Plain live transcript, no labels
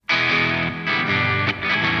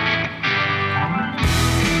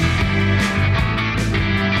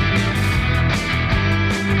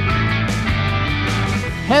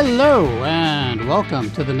Hello, and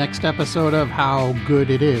welcome to the next episode of How Good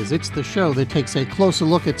It Is. It's the show that takes a closer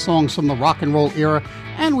look at songs from the rock and roll era,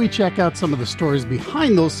 and we check out some of the stories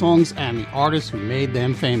behind those songs and the artists who made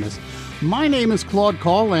them famous. My name is Claude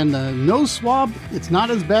Call, and the nose swab, it's not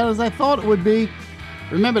as bad as I thought it would be.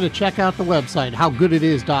 Remember to check out the website,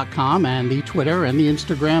 howgooditis.com, and the Twitter and the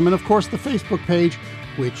Instagram, and of course the Facebook page,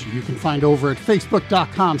 which you can find over at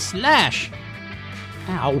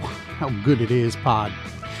facebook.com/howgooditis pod.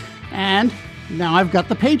 And now I've got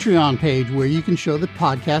the Patreon page where you can show the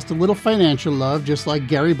podcast a little financial love, just like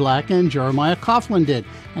Gary Black and Jeremiah Coughlin did.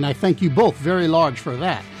 And I thank you both very large for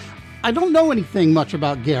that. I don't know anything much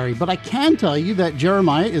about Gary, but I can tell you that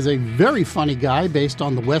Jeremiah is a very funny guy based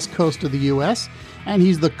on the west coast of the U.S., and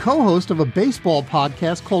he's the co-host of a baseball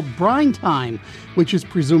podcast called Brine Time, which is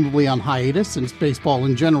presumably on hiatus since baseball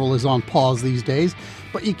in general is on pause these days.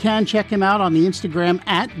 But you can check him out on the Instagram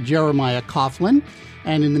at Jeremiah Coughlin.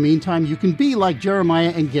 And in the meantime, you can be like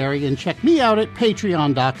Jeremiah and Gary and check me out at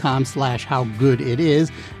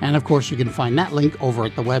patreon.com/howgooditis. And of course, you can find that link over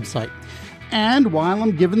at the website. And while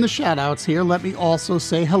I'm giving the shout-outs here, let me also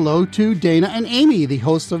say hello to Dana and Amy, the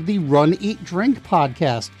hosts of the Run, Eat, Drink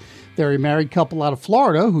podcast. They're a married couple out of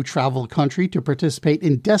Florida who travel the country to participate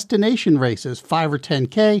in destination races, 5 or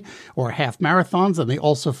 10K or half marathons, and they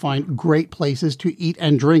also find great places to eat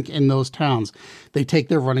and drink in those towns. They take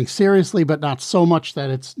their running seriously, but not so much that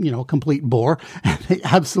it's, a complete bore. And they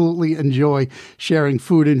absolutely enjoy sharing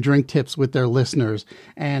food and drink tips with their listeners.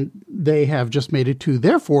 And they have just made it to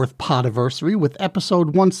their 4th podiversary with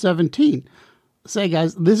episode 117. Say,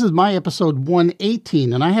 guys, this is my episode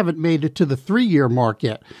 118, and I haven't made it to the 3-year mark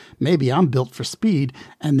yet. Maybe I'm built for speed,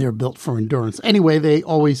 and they're built for endurance. Anyway, they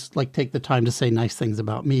always take the time to say nice things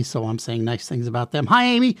about me, so I'm saying nice things about them. Hi,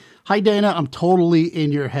 Amy. Hi, Dana. I'm totally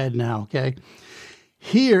in your head now, okay?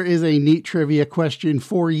 Here is a neat trivia question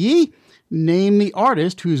for ye. Name the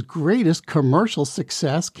artist whose greatest commercial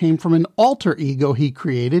success came from an alter ego he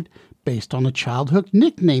created based on a childhood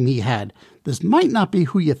nickname he had. This might not be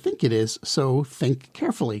who you think it is, so think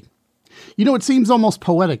carefully. It seems almost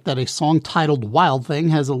poetic that a song titled Wild Thing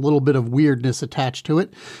has a little bit of weirdness attached to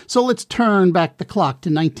it. So let's turn back the clock to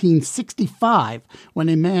 1965, when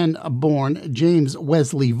a man born James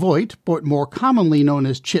Wesley Voigt, but more commonly known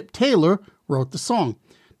as Chip Taylor, wrote the song.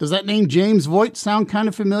 Does that name James Voigt sound kind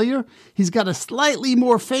of familiar? He's got a slightly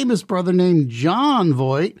more famous brother named John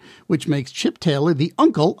Voigt, which makes Chip Taylor the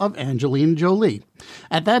uncle of Angelina Jolie.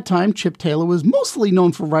 At that time, Chip Taylor was mostly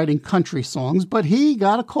known for writing country songs, but he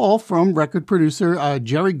got a call from record producer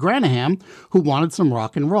Jerry Granaham, who wanted some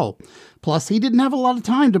rock and roll. Plus, he didn't have a lot of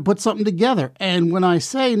time to put something together. And when I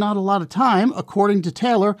say not a lot of time, according to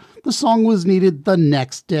Taylor, the song was needed the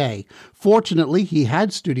next day. Fortunately, he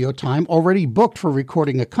had studio time already booked for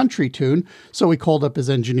recording a country tune, so he called up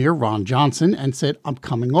his engineer, Ron Johnson, and said, "I'm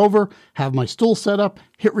coming over, have my stool set up,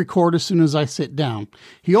 hit record as soon as I sit down."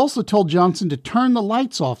 He also told Johnson to turn the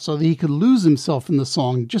lights off so that he could lose himself in the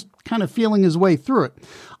song, just kind of feeling his way through it.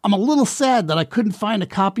 I'm a little sad that I couldn't find a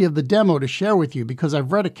copy of the demo to share with you because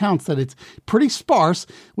I've read accounts that it's pretty sparse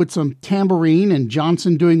with some tambourine and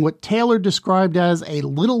Johnson doing what Taylor described as a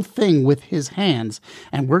little thing with his hands,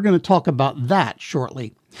 and we're going to talk about that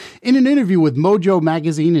shortly. In an interview with Mojo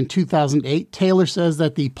Magazine in 2008, Taylor says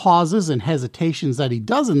that the pauses and hesitations that he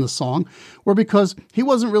does in the song were because he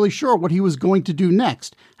wasn't really sure what he was going to do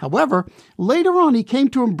next. However, later on he came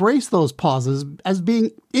to embrace those pauses as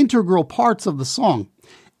being integral parts of the song.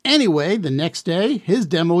 Anyway, the next day, his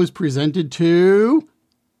demo is presented to...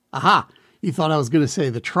 Aha! You thought I was going to say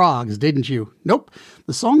the Troggs, didn't you? Nope.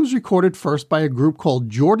 The song was recorded first by a group called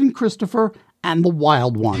Jordan Christopher and the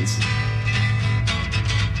Wild Ones.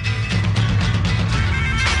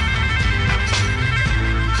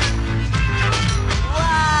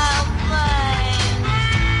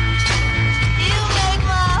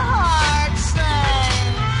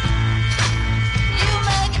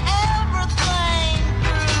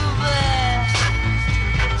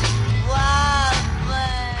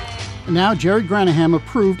 Now, Jerry Granaham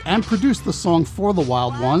approved and produced the song for the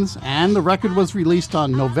Wild Ones, and the record was released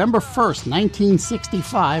on November 1st,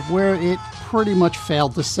 1965, where it pretty much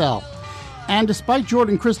failed to sell. And despite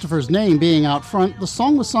Jordan Christopher's name being out front, the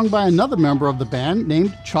song was sung by another member of the band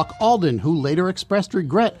named Chuck Alden, who later expressed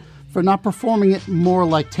regret for not performing it more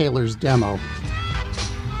like Taylor's demo.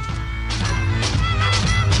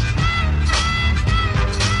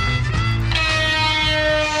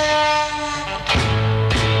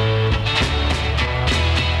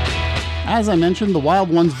 As I mentioned, the Wild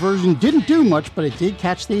Ones version didn't do much, but it did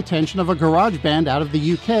catch the attention of a garage band out of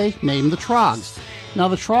the UK named the Troggs. Now,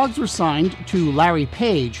 the Troggs were signed to Larry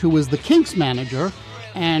Page, who was the Kinks manager,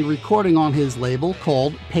 and recording on his label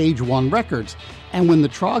called Page One Records. And when the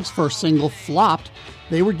Troggs' first single flopped,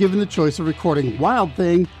 they were given the choice of recording Wild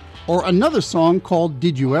Thing or another song called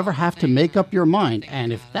Did You Ever Have to Make Up Your Mind?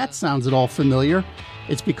 And if that sounds at all familiar,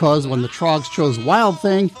 it's because when the Troggs chose Wild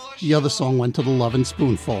Thing, the other song went to the Lovin'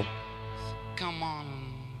 Spoonful. Come on,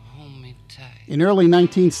 hold me tight. In early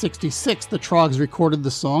 1966, the Troggs recorded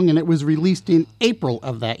the song, and it was released in April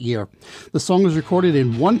of that year. The song was recorded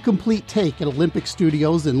in one complete take at Olympic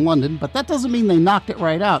Studios in London, but that doesn't mean they knocked it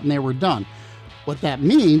right out and they were done. What that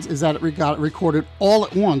means is that it got recorded all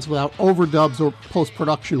at once without overdubs or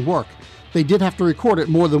post-production work. They did have to record it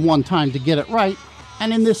more than one time to get it right,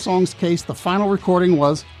 and in this song's case, the final recording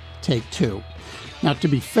was take 2. Now, to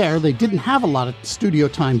be fair, they didn't have a lot of studio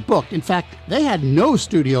time booked. In fact, they had no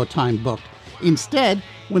studio time booked. Instead,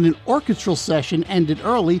 when an orchestral session ended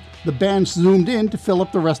early, the band zoomed in to fill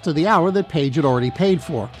up the rest of the hour that Page had already paid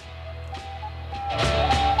for.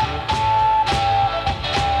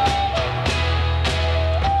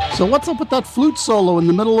 So what's up with that flute solo in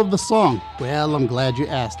the middle of the song? Well, I'm glad you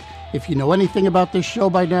asked. If you know anything about this show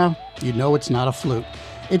by now, you know it's not a flute.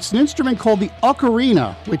 It's an instrument called the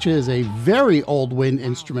ocarina, which is a very old wind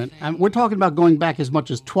instrument. And we're talking about going back as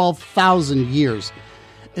much as 12,000 years.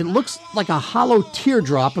 It looks like a hollow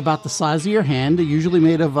teardrop about the size of your hand, usually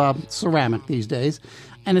made of ceramic these days,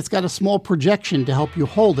 and it's got a small projection to help you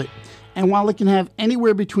hold it. And while it can have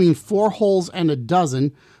anywhere between 4 holes and a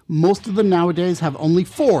dozen, most of them nowadays have only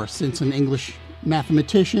 4, since an English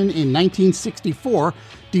mathematician in 1964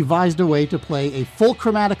 devised a way to play a full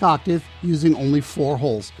chromatic octave using only 4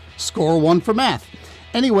 holes. Score 1 for math.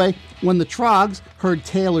 Anyway, when the Troggs heard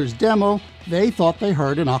Taylor's demo, they thought they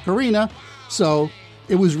heard an ocarina, so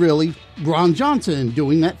it was really Ron Johnson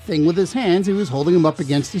doing that thing with his hands. He was holding them up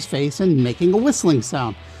against his face and making a whistling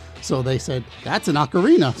sound. So they said, that's an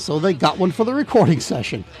ocarina, so they got one for the recording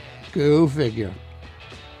session. Go figure.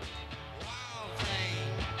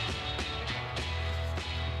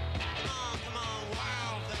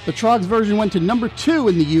 The Troggs version went to number 2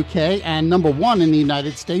 in the UK and number 1 in the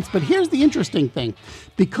United States, but here's the interesting thing.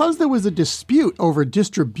 Because there was a dispute over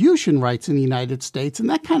distribution rights in the United States, and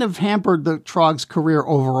that kind of hampered the Troggs' career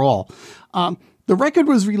overall, the record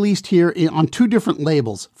was released here on 2 different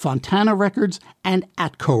labels, Fontana Records and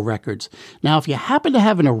Atco Records. Now, if you happen to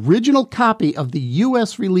have an original copy of the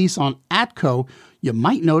U.S. release on Atco, you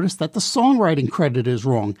might notice that the songwriting credit is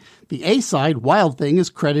wrong. The A-side, Wild Thing,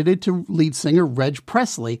 is credited to lead singer Reg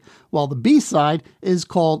Presley, while the B-side is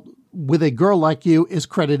called With a Girl Like You is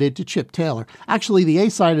credited to Chip Taylor. Actually, the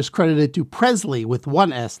A-side is credited to Presley with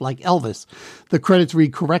 1 S, like Elvis. The credits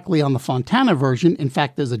read correctly on the Fontana version. In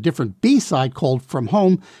fact, there's a different B-side called From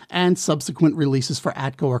Home, and subsequent releases for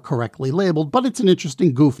Atco are correctly labeled, but it's an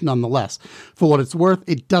interesting goof nonetheless. For what it's worth,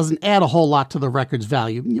 it doesn't add a whole lot to the record's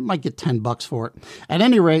value. You might get $10 for it. At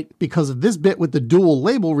any rate, because of this bit with the dual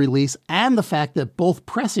label release and the fact that both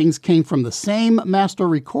pressings came from the same master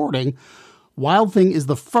recording, Wild Thing is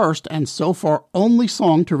the first and so far only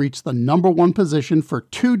song to reach the number 1 position for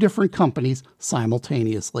 2 different companies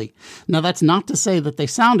simultaneously. Now, that's not to say that they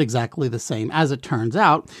sound exactly the same. As it turns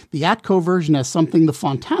out, the Atco version has something the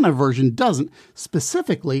Fontana version doesn't.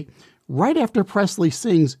 Specifically, right after Presley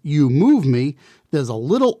sings You Move Me, there's a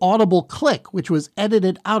little audible click, which was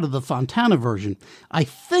edited out of the Fontana version. I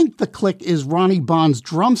think the click is Ronnie Bond's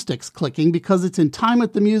drumsticks clicking because it's in time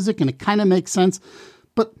with the music and it kind of makes sense.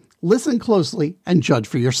 But listen closely and judge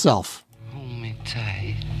for yourself. Hold me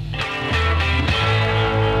tight.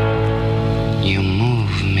 You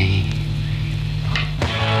move me.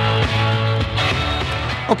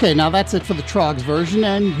 Okay, now that's it for the Troggs version,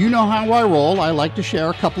 and you know how I roll. I like to share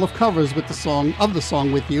a couple of covers with the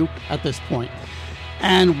song with you at this point.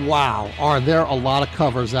 And wow, are there a lot of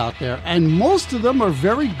covers out there, and most of them are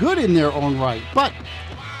very good in their own right. But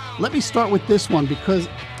let me start with this one because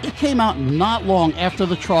it came out not long after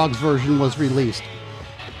the Troggs version was released.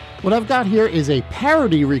 What I've got here is a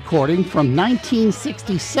parody recording from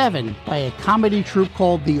 1967 by a comedy troupe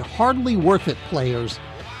called the Hardly Worth It Players,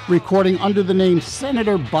 recording under the name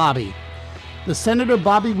Senator Bobby. The Senator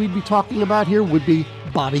Bobby we'd be talking about here would be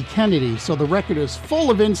Bobby Kennedy, so the record is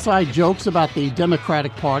full of inside jokes about the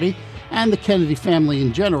Democratic Party and the Kennedy family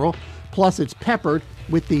in general, plus it's peppered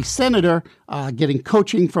with the senator getting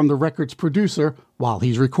coaching from the record's producer while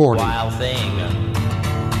he's recording. Wild thing.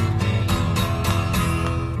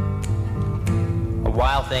 A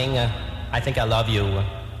wild thing. I think I love you.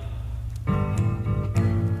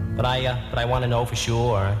 But I want to know for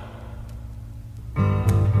sure.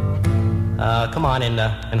 Come on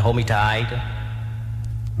and hold me tight.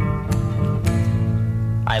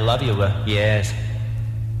 I love you, yes.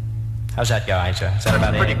 How's that, guys? Is that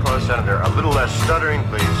about Pretty it? close, Senator. A little less stuttering,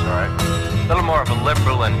 please, all right? A little more of a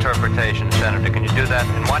liberal interpretation, Senator. Can you do that?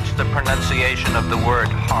 And watch the pronunciation of the word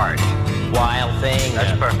heart. Wild thing.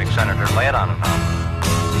 That's perfect, Senator. Lay it on him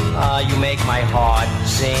now. You make my heart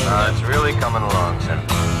sing. It's really coming along,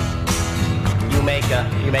 Senator. You make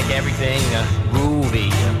everything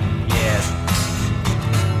groovy. Yes.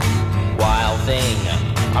 Wild thing.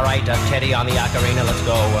 All right, Teddy on the ocarina. Let's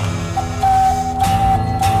go.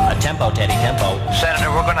 Tempo, Teddy, tempo.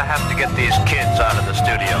 Senator, we're going to have to get these kids out of the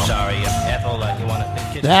studio. Sorry, Ethel, you want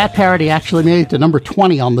to... That parody actually made it to number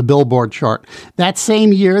 20 on the Billboard chart. That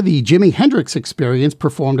same year, the Jimi Hendrix Experience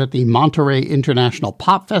performed at the Monterey International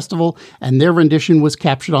Pop Festival, and their rendition was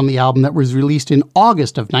captured on the album that was released in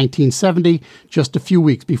August of 1970, just a few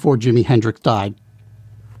weeks before Jimi Hendrix died.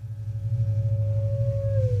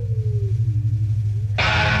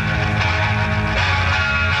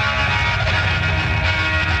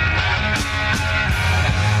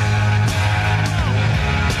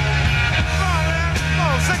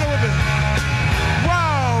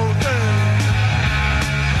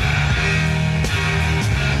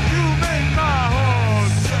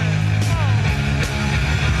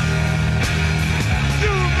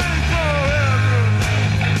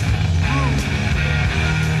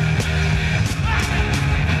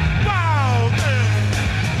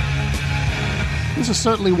 This is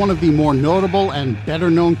certainly one of the more notable and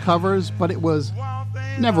better-known covers, but it was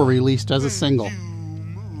never released as a single.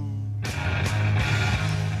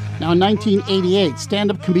 Now, in 1988,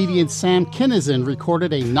 stand-up comedian Sam Kinison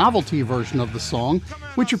recorded a novelty version of the song,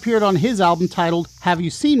 which appeared on his album titled Have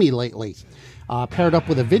You Seen Me Lately? Paired up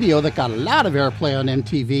with a video that got a lot of airplay on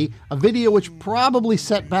MTV, a video which probably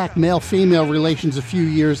set back male-female relations a few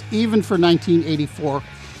years, even for 1984.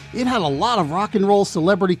 It had a lot of rock and roll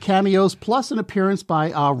celebrity cameos, plus an appearance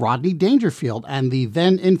by Rodney Dangerfield and the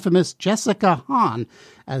then infamous Jessica Hahn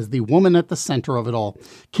as the woman at the center of it all.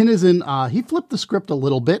 Kinison, he flipped the script a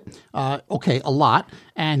little bit, a lot,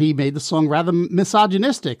 and he made the song rather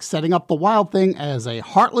misogynistic, setting up the Wild Thing as a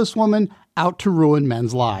heartless woman out to ruin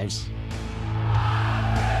men's lives.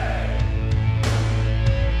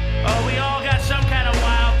 Oh, we all got some kind of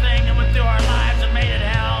wild thing that went through our lives and made it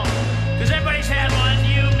hell. Because everybody's had one,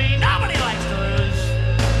 you, me, nobody likes to lose.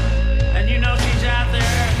 And you know she's out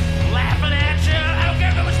there laughing at you. I don't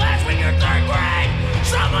care if it was last week or third grade.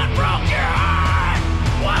 Someone broke your heart.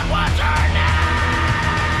 What was her name?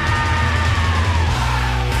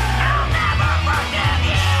 I'll never forgive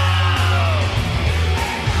you.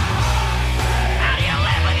 How do you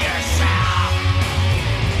live with yourself?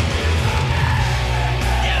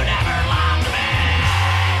 You never loved me.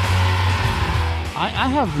 I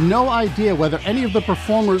have no idea whether any of the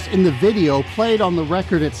performers in the video played on the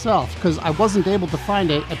record itself, because I wasn't able to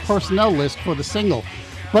find a personnel list for the single.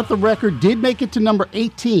 But the record did make it to number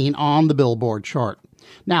 18 on the Billboard chart.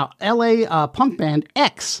 Now, LA punk band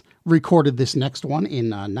X recorded this next one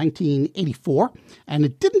in 1984, and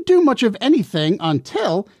it didn't do much of anything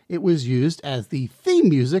until it was used as the theme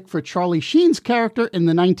music for Charlie Sheen's character in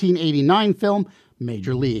the 1989 film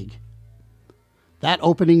Major League. That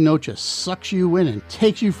opening note just sucks you in and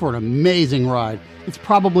takes you for an amazing ride. It's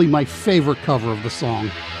probably my favorite cover of the song.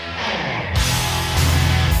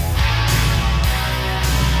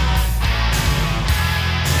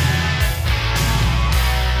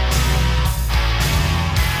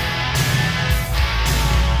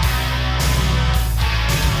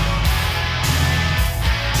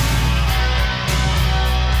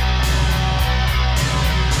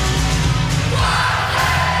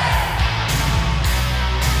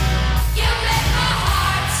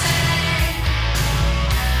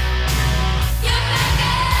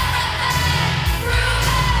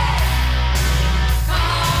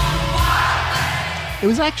 It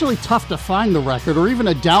was actually tough to find the record or even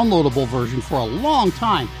a downloadable version for a long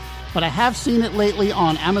time, but I have seen it lately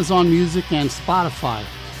on Amazon Music and Spotify.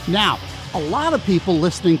 Now, a lot of people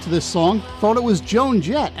listening to this song thought it was Joan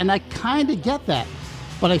Jett, and I kind of get that.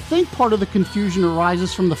 But I think part of the confusion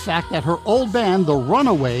arises from the fact that her old band, The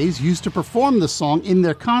Runaways, used to perform the song in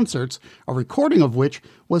their concerts, a recording of which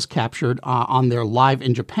was captured on their Live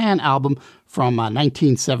in Japan album from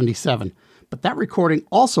 1977. But that recording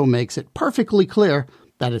also makes it perfectly clear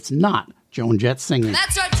that it's not Joan Jett singing.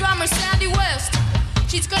 That's our drummer, Sandy West.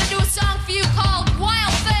 She's going to do a song for you called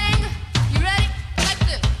Wild Thing. You ready? Like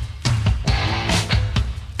this.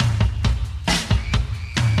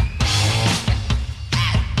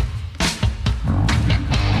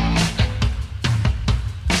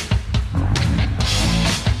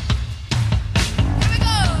 Here we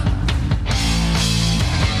go.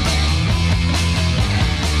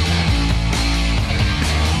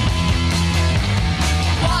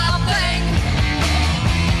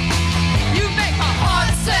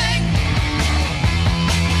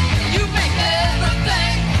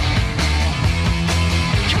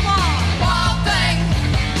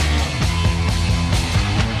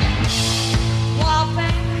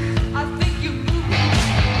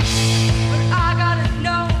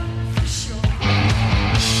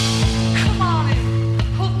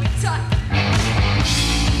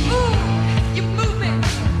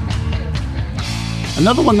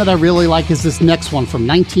 Another one that I really like is this next one from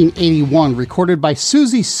 1981, recorded by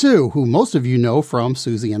Susie Sue, who most of you know from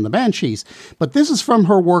Susie and the Banshees. But this is from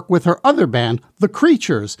her work with her other band, The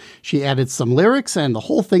Creatures. She added some lyrics, and the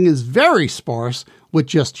whole thing is very sparse, with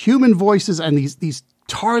just human voices and these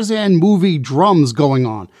Tarzan movie drums going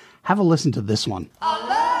on. Have a listen to this one.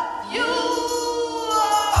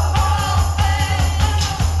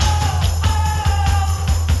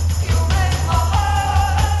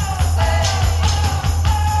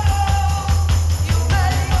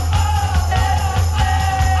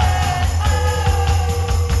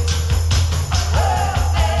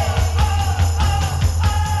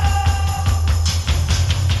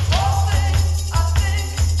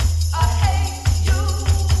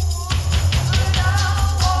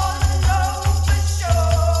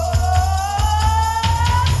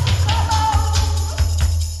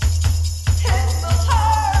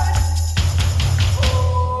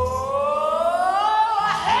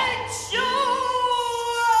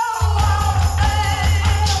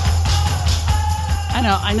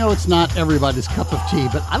 I know it's not everybody's cup of tea,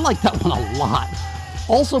 but I like that one a lot.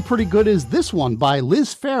 Also pretty good is this one by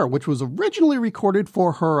Liz Phair, which was originally recorded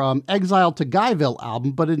for her Exile to Guyville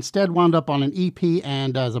album, but instead wound up on an EP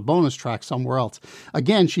and as a bonus track somewhere else.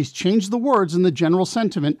 Again, she's changed the words and the general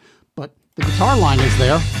sentiment, but the guitar line is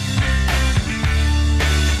there.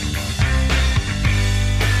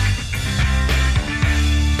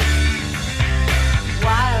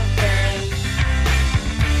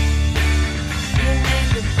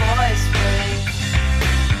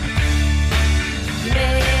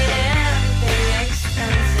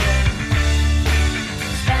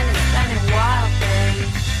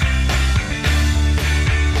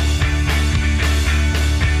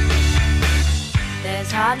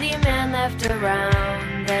 Hardly a man left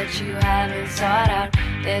around that you haven't sought out.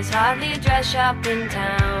 There's hardly a dress shop in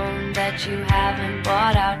town that you haven't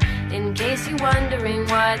bought out. In case you're wondering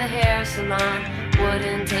why the hair salon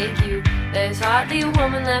wouldn't take you, there's hardly a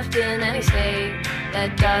woman left in any state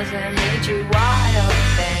that doesn't hate you. Wild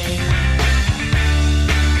thing,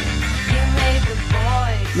 you made the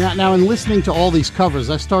boys. Now, in listening to all these covers,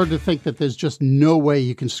 I started to think that there's just no way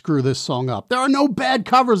you can screw this song up. There are no bad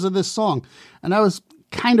covers of this song, and I was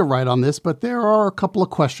kind of right on this, but there are a couple of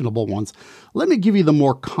questionable ones. Let me give you the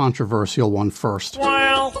more controversial one first.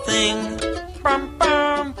 Wild thing, bum,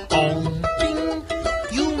 bum, boom, ding.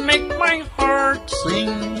 You make my heart sing.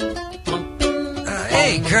 Bum, ding,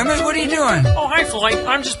 hey, Kermit, what are you doing? Oh, hi, Floyd.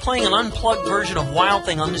 I'm just playing an unplugged version of Wild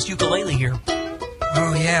Thing on this ukulele here.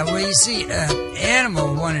 Oh, yeah. Well, you see,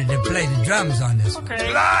 Animal wanted to play the drums on this one.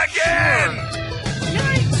 Okay. Plug in!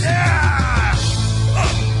 Nice. Yeah!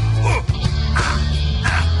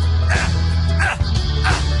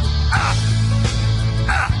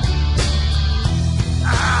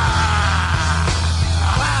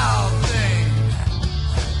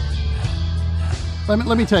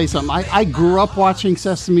 Let me tell you something. I grew up watching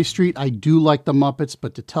Sesame Street. I do like the Muppets,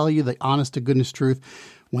 but to tell you the honest to goodness truth,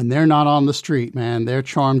 when they're not on the street, man, their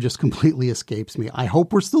charm just completely escapes me. I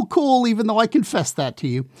hope we're still cool, even though I confess that to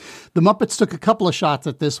you. The Muppets took a couple of shots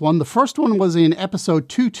at this one. The first one was in episode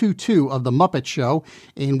 222 of The Muppet Show,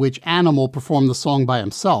 in which Animal performed the song by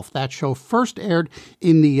himself. That show first aired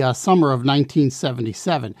in the summer of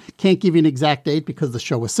 1977. Can't give you an exact date because the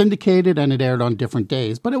show was syndicated and it aired on different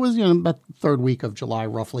days, but it was about the third week of July,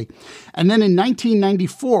 roughly. And then in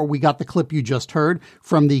 1994, we got the clip you just heard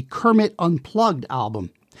from the Kermit Unplugged album.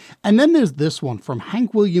 And then there's this one from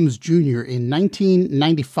Hank Williams Jr. in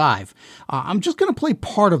 1995. I'm just going to play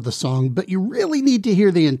part of the song, but you really need to hear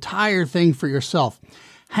the entire thing for yourself.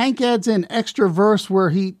 Hank adds in extra verse where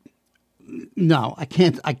he... No, I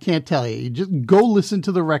can't tell you. You just go listen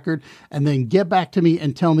to the record and then get back to me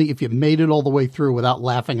and tell me if you made it all the way through without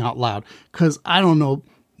laughing out loud, because I don't know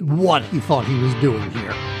what he thought he was doing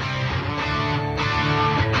here.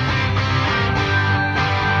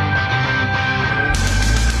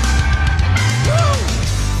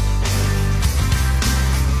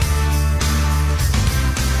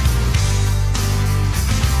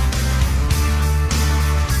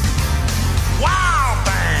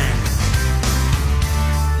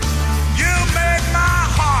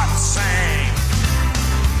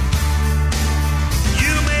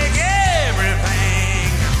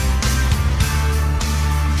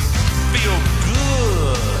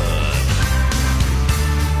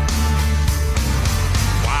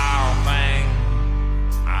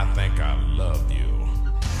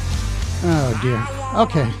 Oh, dear.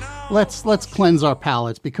 Okay, let's cleanse our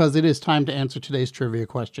palates because it is time to answer today's trivia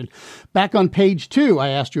question. Back on page 2, I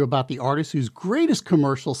asked you about the artist whose greatest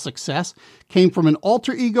commercial success came from an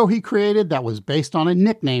alter ego he created that was based on a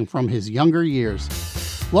nickname from his younger years.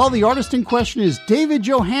 Well, the artist in question is David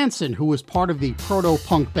Johansen, who was part of the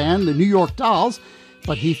proto-punk band, the New York Dolls,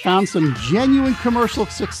 but he found some genuine commercial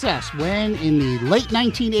success when, in the late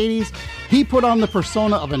 1980s, he put on the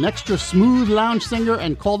persona of an extra smooth lounge singer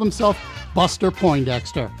and called himself Buster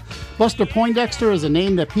Poindexter. Buster Poindexter is a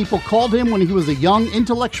name that people called him when he was a young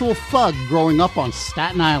intellectual thug growing up on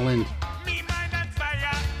Staten Island.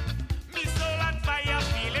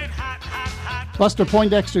 Buster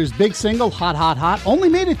Poindexter's big single, Hot, Hot, Hot, only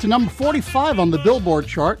made it to number 45 on the Billboard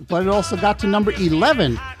chart, but it also got to number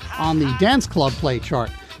 11 on the Dance Club Play chart.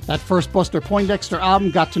 That first Buster Poindexter album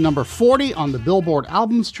got to number 40 on the Billboard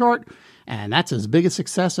Albums chart, and that's as big a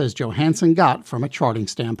success as Johansen got from a charting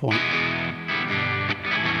standpoint.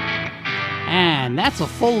 And that's a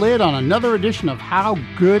full lid on another edition of How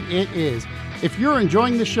Good It Is. If you're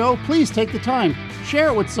enjoying the show, please take the time, share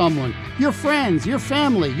it with someone, your friends, your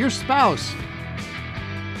family, your spouse.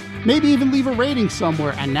 Maybe even leave a rating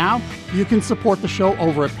somewhere. And now you can support the show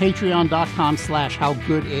over at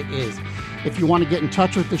patreon.com/howgooditis. If you want to get in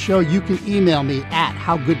touch with the show, you can email me at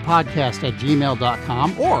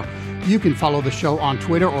howgoodpodcast@gmail.com, or you can follow the show on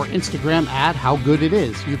Twitter or Instagram at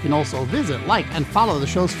howgooditis. You can also visit, like, and follow the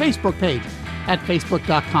show's Facebook page at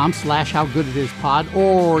facebook.com/howgooditispod,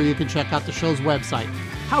 or you can check out the show's website,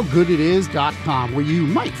 howgooditis.com, where you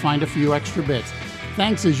might find a few extra bits.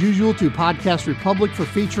 Thanks as usual to Podcast Republic for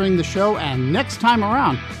featuring the show, and next time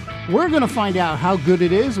around, we're going to find out how good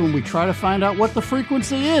it is when we try to find out what the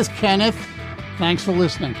frequency is, Kenneth. Thanks for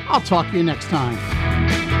listening. I'll talk to you next time.